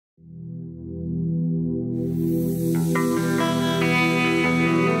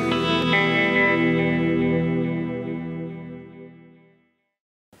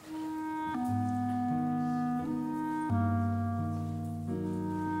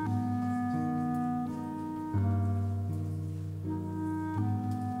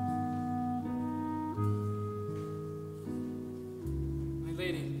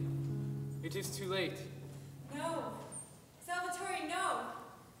too late. No. Salvatore, no.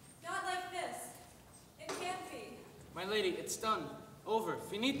 Not like this. It can't be. My lady, it's done. Over.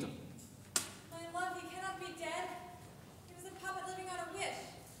 Finito. My love, he cannot be dead. He was a puppet living on a wish.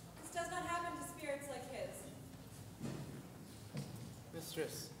 This does not happen to spirits like his.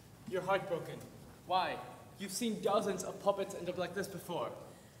 Mistress, you're heartbroken. Why? You've seen dozens of puppets end up like this before.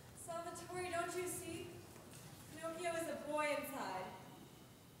 Salvatore, don't you see? Pinocchio is a boy inside.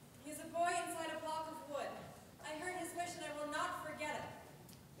 He is a boy inside a block of wood. I heard his wish and I will not forget it.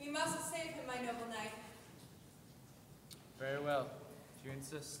 We must save him, my noble knight. Very well, if you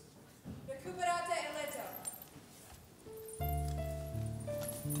insist. Recuperate e leto.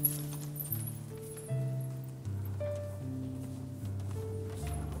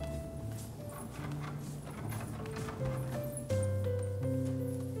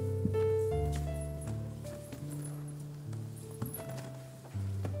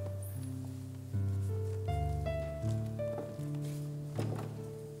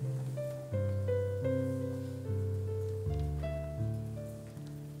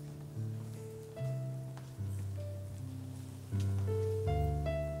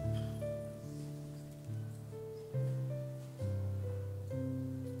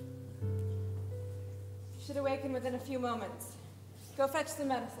 Should awaken within a few moments. Go fetch the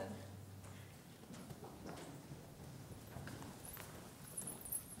medicine.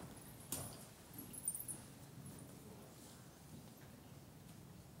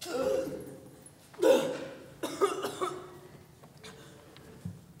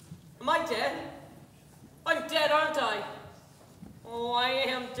 Am I dead? I'm dead, aren't I? Oh, I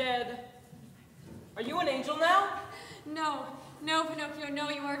am dead. Are you an angel now? No, no, Pinocchio, no,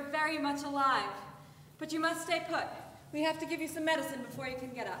 you are very much alive. But you must stay put. We have to give you some medicine before you can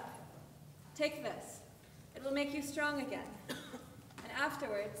get up. Take this. It will make you strong again. And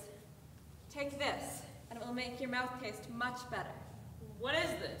afterwards, take this, and it will make your mouth taste much better. What is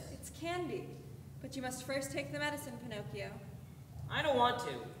this? It's candy. But you must first take the medicine, Pinocchio. I don't want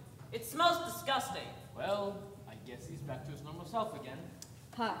to. It smells disgusting. Well, I guess he's back to his normal self again.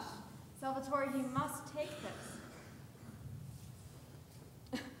 Hush. Salvatore, you must take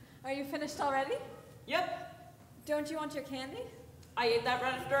this. Are you finished already? Yep. Don't you want your candy? I ate that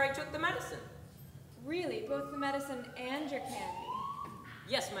right after I took the medicine. Really? Both the medicine and your candy?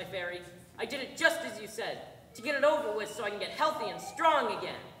 Yes, my fairy. I did it just as you said, to get it over with so I can get healthy and strong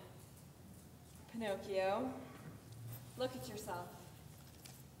again. Pinocchio, look at yourself.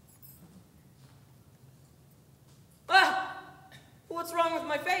 Ah! What's wrong with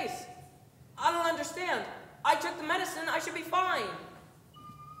my face? I don't understand. I took the medicine, I should be fine.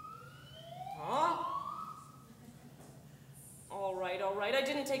 Huh? All right, I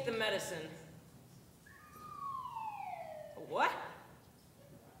didn't take the medicine. What?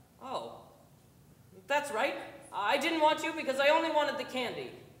 Oh, that's right. I didn't want to because I only wanted the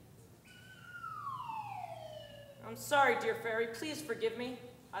candy. I'm sorry, dear fairy. Please forgive me.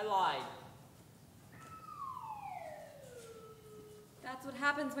 I lied. That's what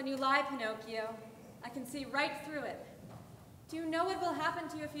happens when you lie, Pinocchio. I can see right through it. Do you know what will happen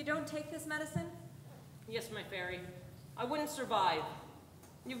to you if you don't take this medicine? Yes, my fairy. I wouldn't survive.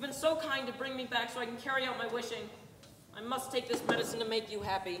 You've been so kind to bring me back so I can carry out my wishing. I must take this medicine to make you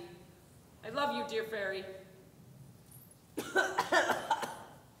happy. I love you, dear fairy.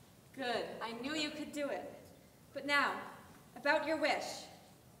 Good. I knew you could do it. But now, about your wish.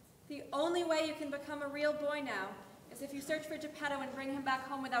 The only way you can become a real boy now is if you search for Geppetto and bring him back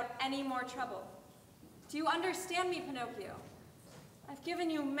home without any more trouble. Do you understand me, Pinocchio? I've given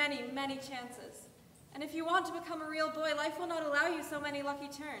you many, many chances. And if you want to become a real boy, life will not allow you so many lucky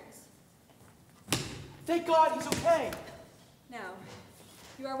turns. Thank God he's okay. Now,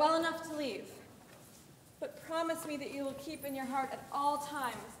 you are well enough to leave. But promise me that you will keep in your heart at all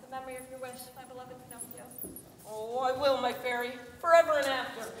times the memory of your wish, my beloved Pinocchio. Oh, I will, my fairy, forever and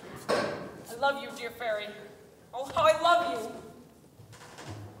after. I love you, dear fairy. Oh, how I love you.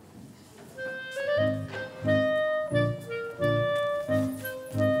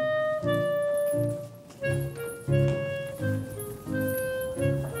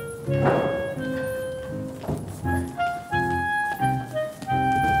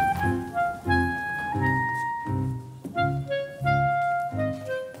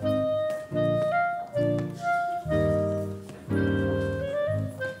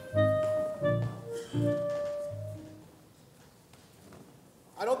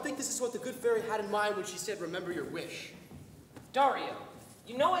 Had in mind when she said, remember your wish. Dario,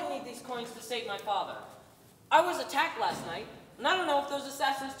 you know I need these coins to save my father. I was attacked last night, and I don't know if those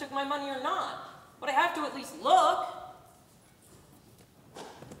assassins took my money or not, but I have to at least look.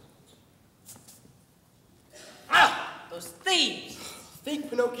 those thieves! Think,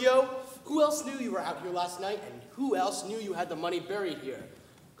 Pinocchio. Who else knew you were out here last night, and who else knew you had the money buried here?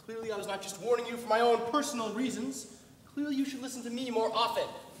 Clearly, I was not just warning you for my own personal reasons. Clearly, you should listen to me more often.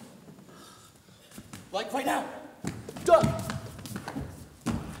 Like right now. Done.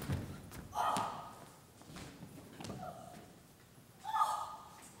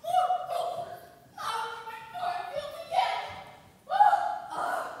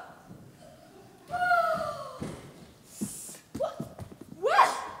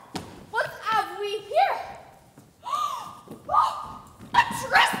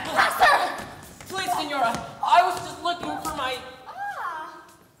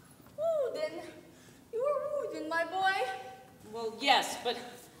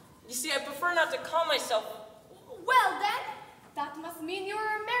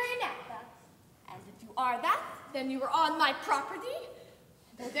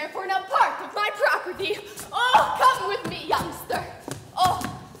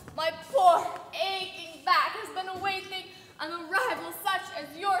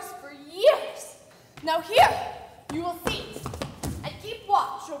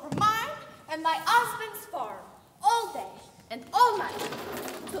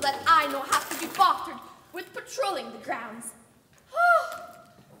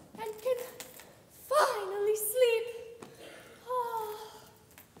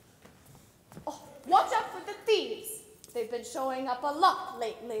 Showing up a lot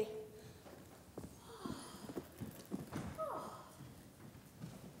lately.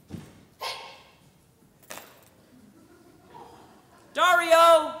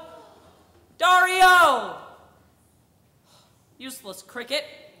 Dario! Dario! Useless cricket.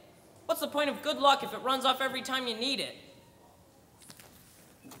 What's the point of good luck if it runs off every time you need it?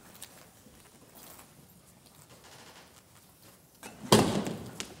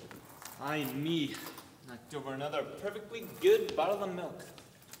 Ay me. Knocked over another perfectly good bottle of milk.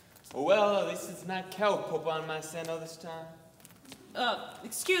 Oh well, at least it's not cow poop on my sandal this time.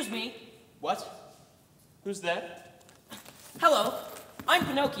 Excuse me. What? Who's that? Hello, I'm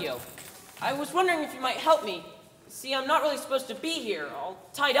Pinocchio. I was wondering if you might help me. See, I'm not really supposed to be here, all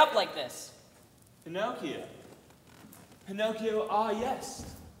tied up like this. Pinocchio. Pinocchio, ah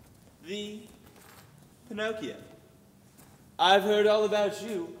yes. The Pinocchio. I've heard all about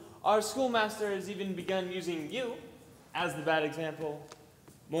you. Our schoolmaster has even begun using you as the bad example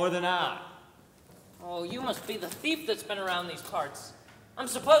more than I. Oh, you must be the thief that's been around these parts. I'm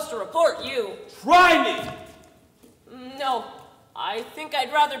supposed to report you. Try me! No, I think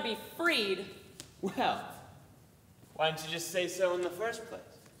I'd rather be freed. Well, why didn't you just say so in the first place?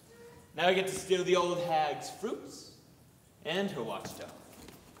 Now I get to steal the old hag's fruits and her watchdog.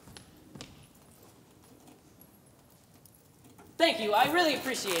 Thank you, I really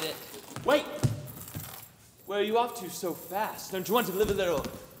appreciate it. Wait! Where are you off to so fast? Don't you want to live a little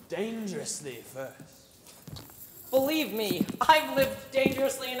dangerously first? Believe me, I've lived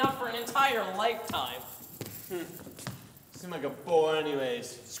dangerously enough for an entire lifetime. Seem like a bore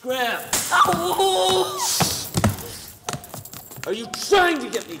anyways. Scram! Ow! Are you trying to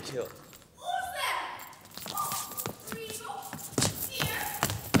get me killed? Who's that? Regal, here,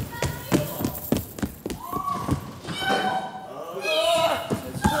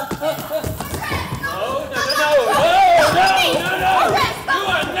 No! You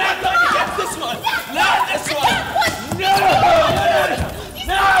are not going to get this one! Not this one!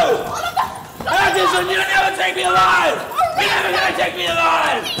 No! Anderson, you'll never take me alive! You're never going to take me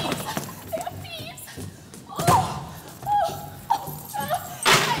alive!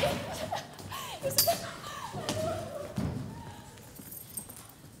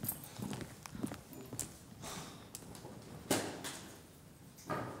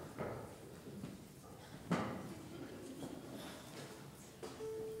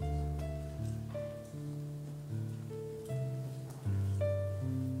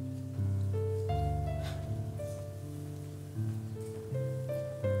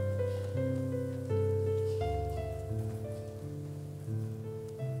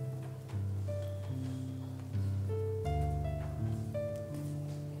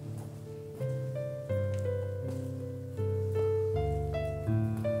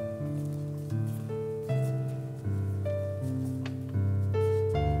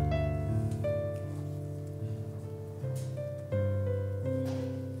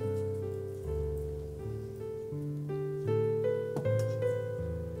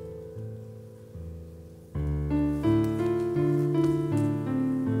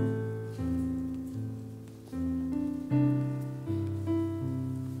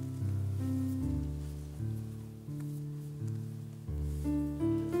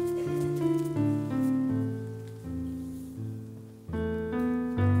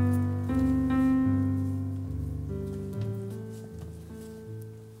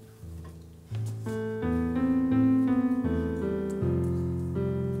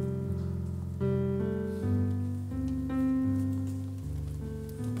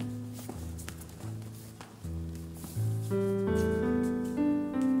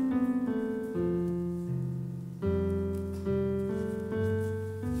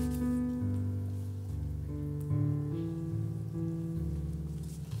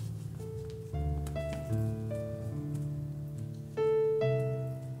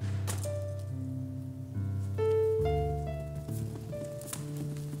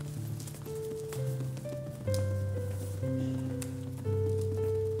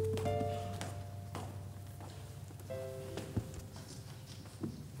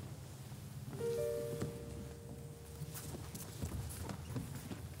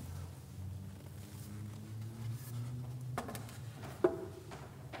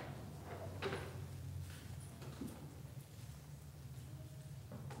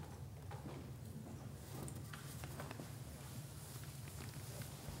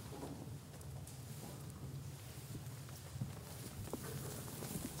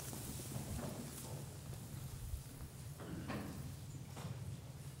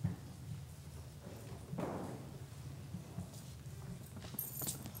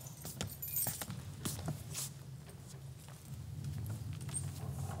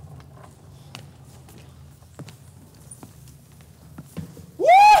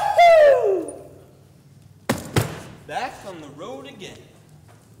 on the road again.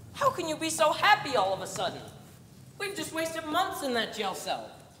 How can you be so happy all of a sudden? We've just wasted months in that jail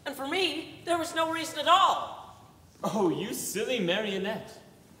cell. And for me, there was no reason at all. Oh, you silly marionette.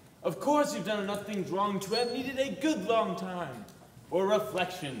 Of course you've done enough things wrong to have needed a good long time for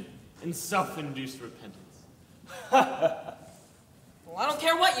reflection and self-induced repentance. Well, I don't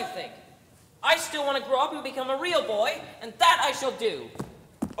care what you think. I still want to grow up and become a real boy, and that I shall do.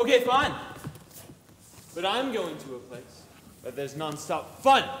 Okay, fine. But I'm going to a place where there's non-stop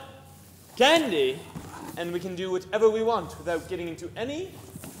fun, candy, and we can do whatever we want without getting into any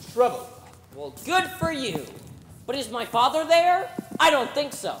trouble. Well, good for you. But is my father there? I don't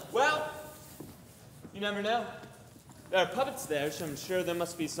think so. Well, you never know. There are puppets there, so I'm sure there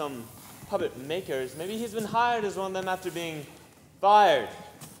must be some puppet makers. Maybe he's been hired as one of them after being fired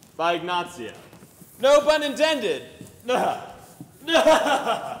by Ignazio. No pun intended. Do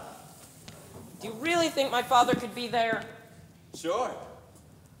you really think my father could be there? Sure.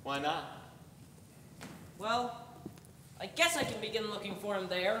 Why not? Well, I guess I can begin looking for him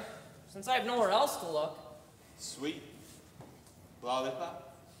there, since I have nowhere else to look. Sweet. Lollipop?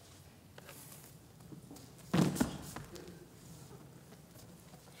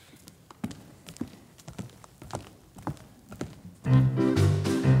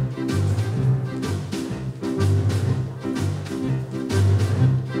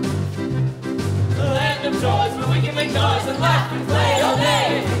 Toys where we can make noise and laugh and play all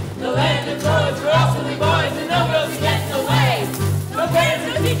day. The land of toys for all silly boys and no girls to get in the way. No parents,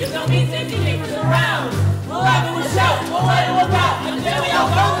 no teachers, no mean safety keepers around. We'll laugh and we'll shout, we'll let it work out until we all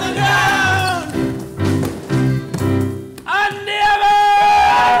fall on the ground. Andiamo!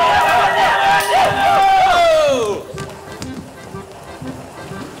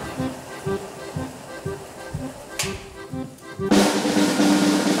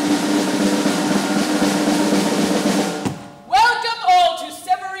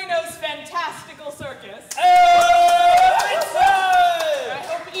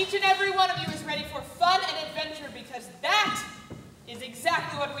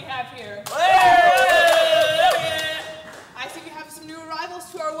 Exactly what we have here. I see we have some new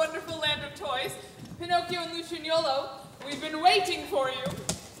arrivals to our wonderful land of toys. Pinocchio and Lucignolo, we've been waiting for you.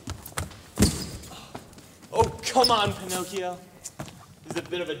 Oh, come on, Pinocchio. He's a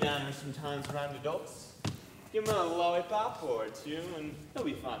bit of a downer sometimes around adults. Give him a lollipop or two, and he'll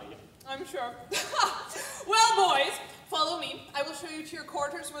be fine again. I'm sure. Well, boys, follow me. I will show you to your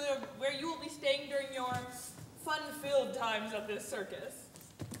quarters where you will be staying during your fun-filled times of this circus.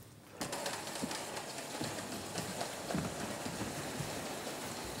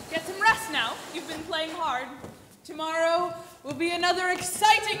 Get some rest now. You've been playing hard. Tomorrow will be another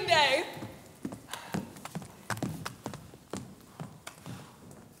exciting day.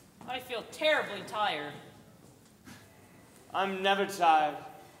 I feel terribly tired. I'm never tired.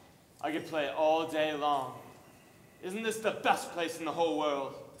 I could play all day long. Isn't this the best place in the whole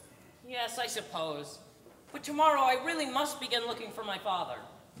world? Yes, I suppose. But tomorrow I really must begin looking for my father.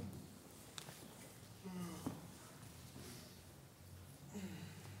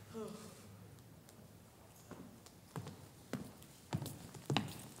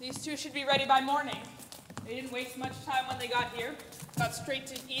 These two should be ready by morning. They didn't waste much time when they got here. Got straight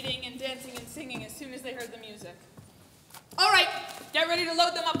to eating and dancing and singing as soon as they heard the music. All right, get ready to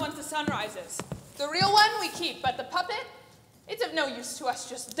load them up once the sun rises. The real one we keep, but the puppet, it's of no use to us.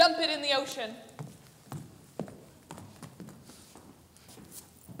 Just dump it in the ocean.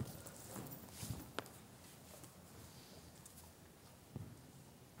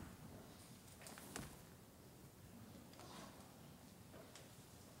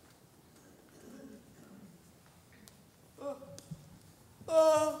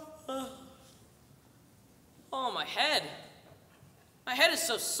 Oh, my head. My head is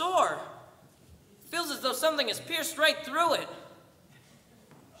so sore. It feels as though something has pierced right through it.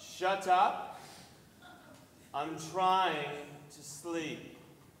 Shut up. I'm trying to sleep.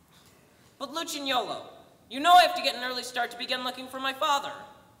 But Lucignolo, you know I have to get an early start to begin looking for my father.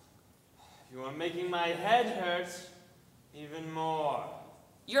 You are making my head hurt even more.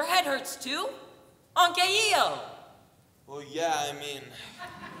 Your head hurts too? Unquie! Well, yeah, I mean,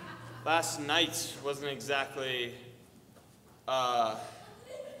 last night wasn't exactly,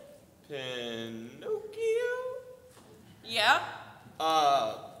 Pinocchio? Yeah?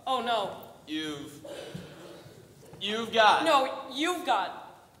 Oh, no. You've got... No, you've got.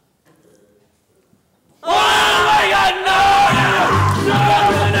 Oh my God, no!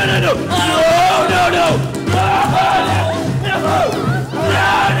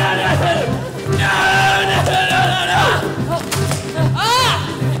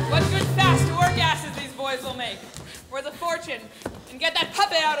 What good fast work asses these boys will make. For the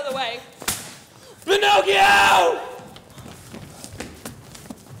Pinocchio!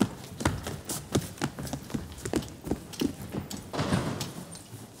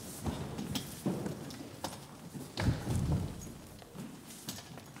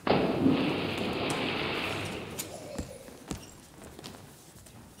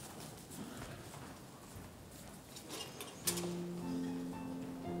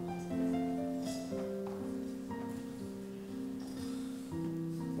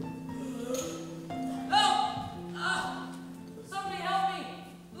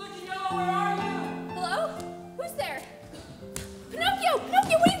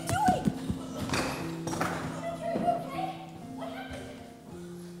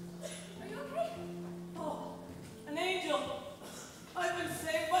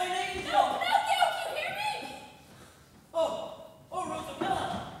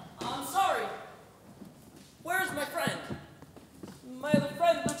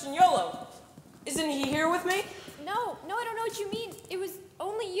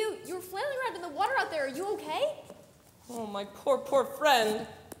 Poor friend.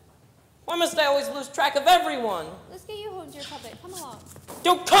 Why must I always lose track of everyone? Let's get you home to your puppet. Come along.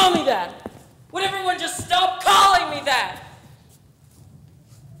 Don't call me that! Would everyone just stop calling me that?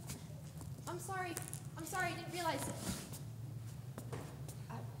 I'm sorry. I didn't realize it.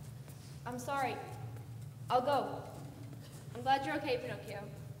 I'm sorry. I'll go. I'm glad you're okay, Pinocchio.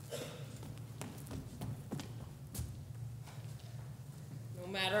 No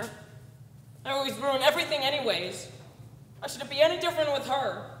matter. I always ruin everything anyways. Why should it be any different with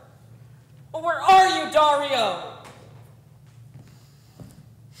her? Well, where are you, Dario?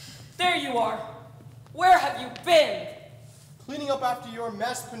 There you are. Where have you been? Cleaning up after your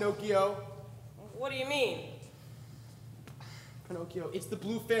mess, Pinocchio. What do you mean? Pinocchio, it's the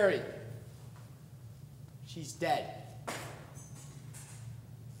blue fairy. She's dead.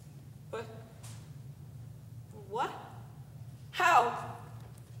 What? How?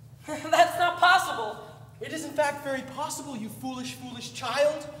 That's not possible. It is in fact very possible, you foolish, foolish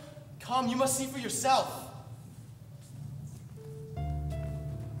child. Come, you must see for yourself.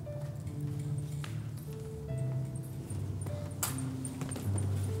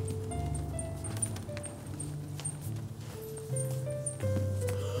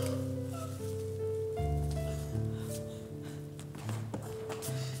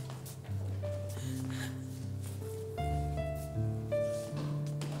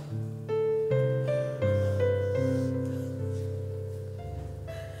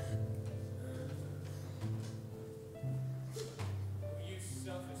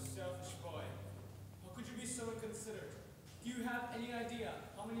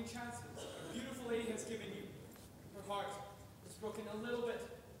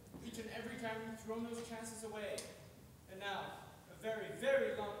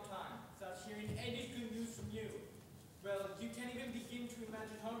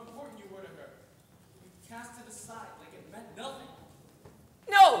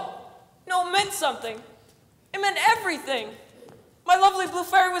 Something. It meant everything. My lovely blue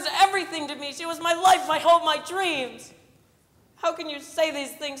fairy was everything to me. She was my life, my hope, my dreams. How can you say these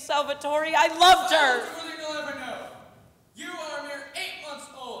things, Salvatore? I loved her. Truly you'll ever know. You are a mere 8 months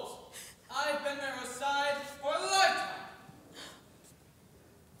old. I've been by her side for a lifetime.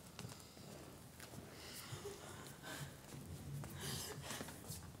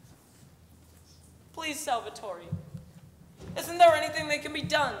 Please, Salvatore. Isn't there anything that can be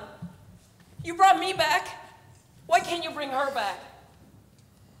done? You brought me back. Why can't you bring her back?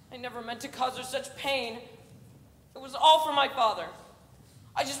 I never meant to cause her such pain. It was all for my father.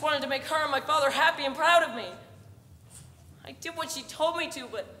 I just wanted to make her and my father happy and proud of me. I did what she told me to,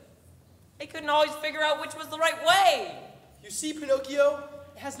 but I couldn't always figure out which was the right way. You see, Pinocchio,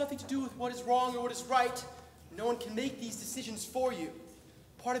 it has nothing to do with what is wrong or what is right. No one can make these decisions for you.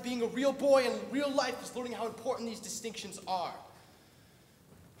 Part of being a real boy in real life is learning how important these distinctions are.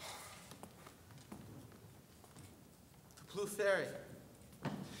 Blue fairy.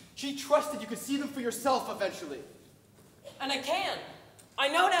 She trusted you could see them for yourself eventually. And I can. I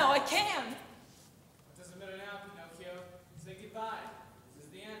know now, I can. It doesn't matter now, Pinocchio. Say goodbye. This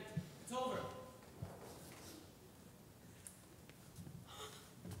is the end. It's over.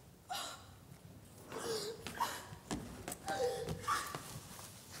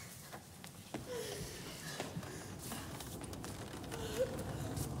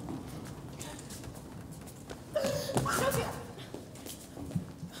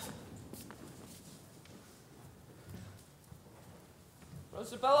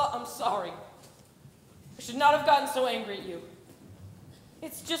 Isabella, I'm sorry. I should not have gotten so angry at you.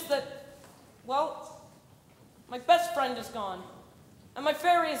 It's just that, well, my best friend is gone, and my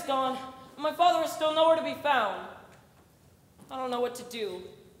fairy is gone, My father is still nowhere to be found. I don't know what to do.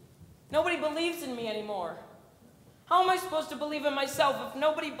 Nobody believes in me anymore. How am I supposed to believe in myself if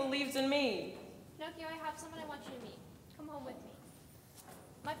nobody believes in me? Pinocchio, I have someone I want you to meet. Come home with me.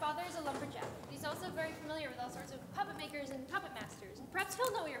 My father is a lumberjack. He's also very familiar with all sorts of puppet makers and puppet masters, and perhaps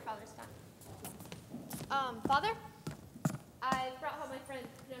he'll know what your father's done. Father? I brought home my friend,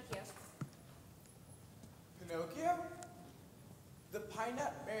 Pinocchio. Pinocchio? The pine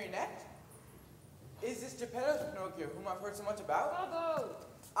nut marionette? Is this Geppetto's Pinocchio, whom I've heard so much about? Bravo!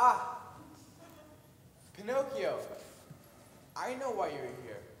 Ah! Pinocchio, I know why you're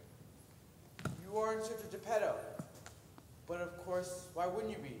here. You are in search of Geppetto. But of course, why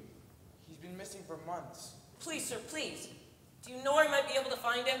wouldn't you be? He's been missing for months. Please, sir, please. Do you know where I might be able to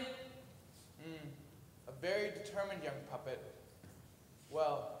find him? A very determined young puppet.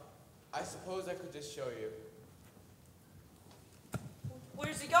 Well, I suppose I could just show you.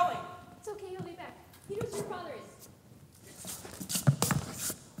 Where's he going? It's okay, he'll be back. He knows who your father is.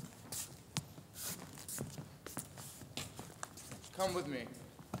 Come with me.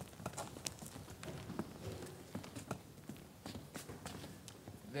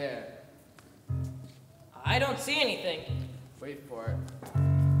 There. I don't see anything. Wait for it.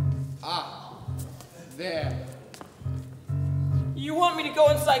 Ah! There. You want me to go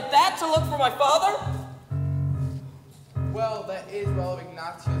inside that to look for my father? Well, that is where all of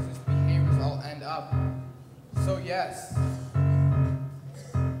Ignatio's behaviors all end up. So yes.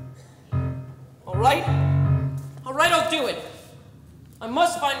 All right, I'll do it. I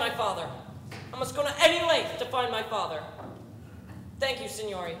must find my father. I must go to any length to find my father. Thank you,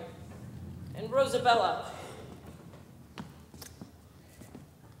 Signori. And Rosabella.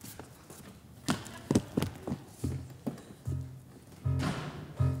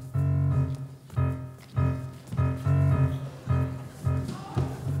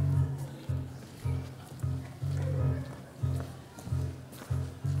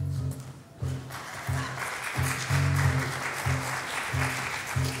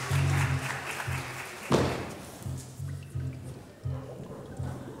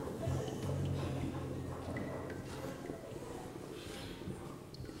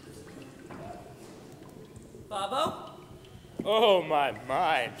 Babo? Oh, my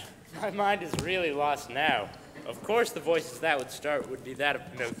mind. My mind is really lost now. Of course the voices that would start would be that of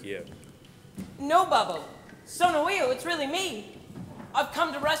Pinocchio. No, Babo. Sonoio, it's really me. I've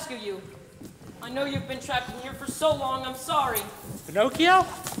come to rescue you. I know you've been trapped in here for so long, I'm sorry. Pinocchio?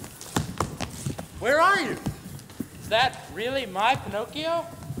 Where are you? Is that really my Pinocchio?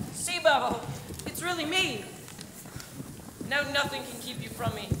 See, Babo, it's really me. Now nothing can keep you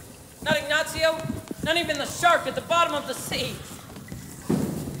from me. Not Ignazio, not even the shark at the bottom of the sea.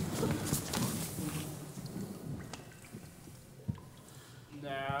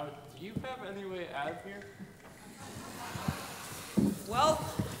 Now, do you have any way out of here? Well,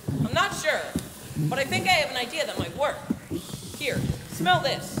 I'm not sure, but I think I have an idea that might work. Here, smell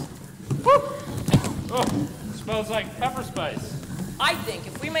this. Woo! Oh, smells like pepper spice. I think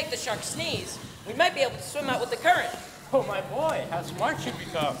if we make the shark sneeze, we might be able to swim out with the current. Oh, my boy, how smart you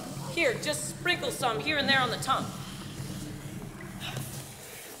become. Here, just sprinkle some here and there on the tongue.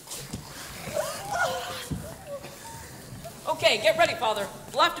 Okay, get ready, Father.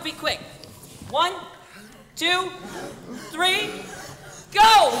 We'll have to be quick. 1, 2, 3,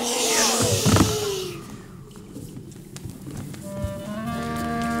 go!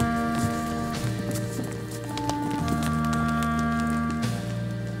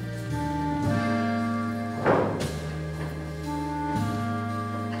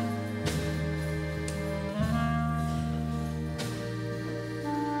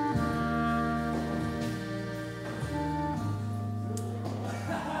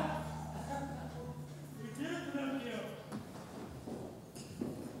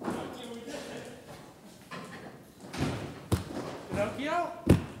 Pinocchio?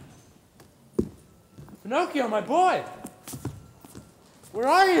 Pinocchio, my boy! Where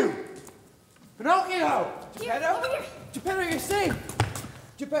are you? Pinocchio! Geppetto? Geppetto, you're safe!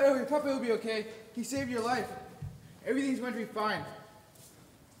 Geppetto, your puppy will be okay. He saved your life. Everything's going to be fine.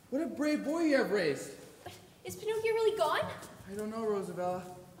 What a brave boy you have raised. Is Pinocchio really gone? I don't know, Rosabella.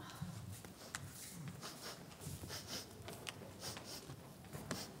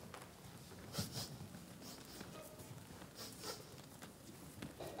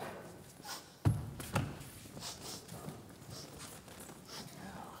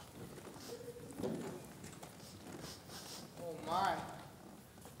 My.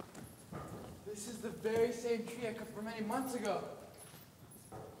 This is the very same tree I cut for many months ago.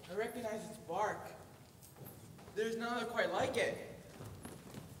 I recognize its bark. There's none other quite like it.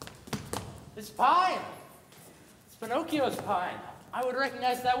 It's pine. It's Pinocchio's pine. I would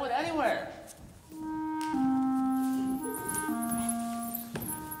recognize that wood anywhere.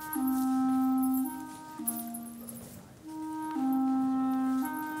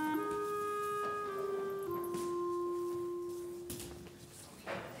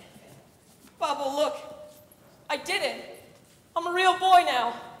 Bubble, look. I did it. I'm a real boy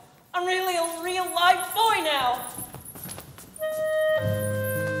now. I'm really a real live boy now.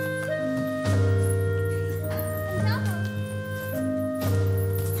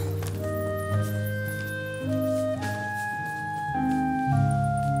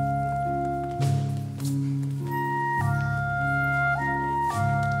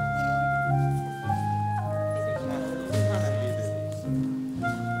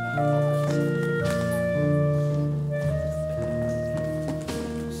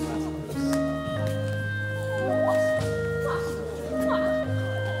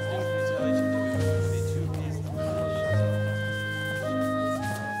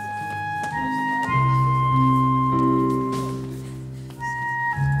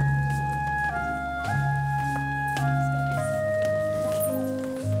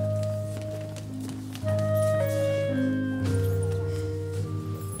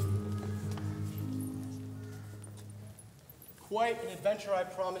 Quite an adventure I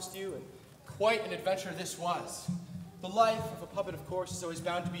promised you, and quite an adventure this was. The life of a puppet, of course, is always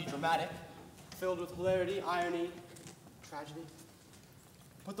bound to be dramatic, filled with hilarity, irony, tragedy.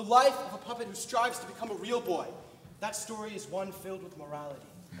 But the life of a puppet who strives to become a real boy, that story is one filled with morality.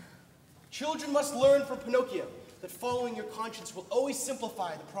 Children must learn from Pinocchio that following your conscience will always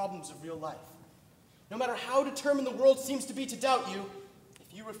simplify the problems of real life. No matter how determined the world seems to be to doubt you,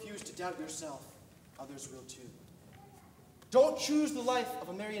 if you refuse to doubt yourself, others will too. Don't choose the life of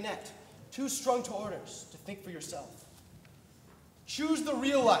a marionette, too strung to orders to think for yourself. Choose the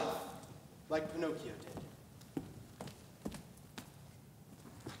real life, like Pinocchio did.